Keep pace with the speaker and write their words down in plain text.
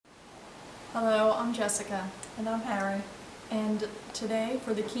Hello, I'm Jessica, And I'm Harry. and today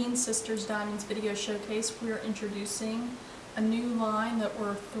for the Keen Sisters Diamonds video showcase we are introducing a new line that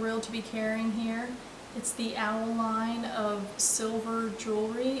we're thrilled to be carrying here. It's the Owl line of silver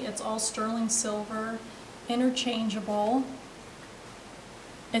jewelry. It's all sterling silver, interchangeable.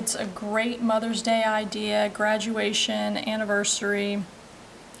 It's a great Mother's Day idea, graduation, anniversary,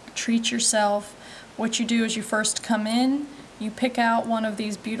 treat yourself. What you do is you first come in, you pick out one of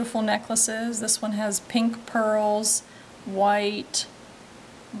these beautiful necklaces. This one has pink pearls, white,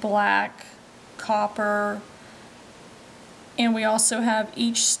 black, copper, and we also have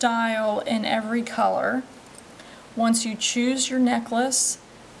each style in every color. Once you choose your necklace,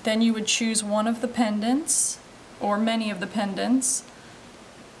 then you would choose one of the pendants, or many of the pendants.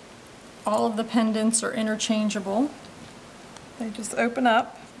 All of the pendants are interchangeable. They just open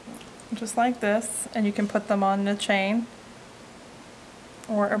up just like this, and you can put them on a chain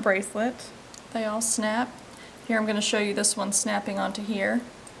or a bracelet. They all snap. Here I'm going to show you this one snapping onto here.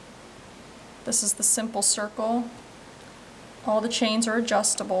 This is the simple circle. All the chains are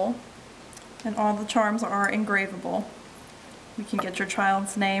adjustable. And all the charms are engravable. You can get your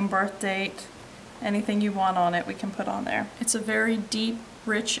child's name, birth date, anything you want on it we can put on there. It's a very deep,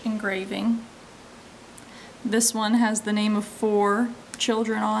 rich engraving. This one has the name of 4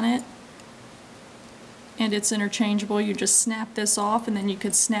 children on it, and it's interchangeable. You just snap this off and then you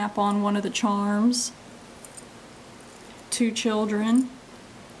could snap on one of the charms. 2 children.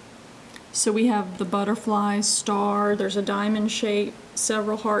 So we have the butterfly, star, there's a diamond shape,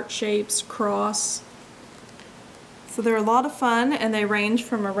 several heart shapes, cross. So they're a lot of fun, and they range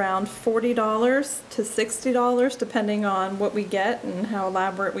from around $40 to $60 depending on what we get and how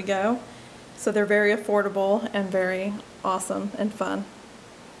elaborate we go. So they're very affordable and very awesome and fun.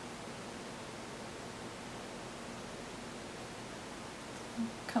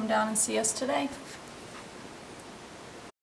 Come down and see us today.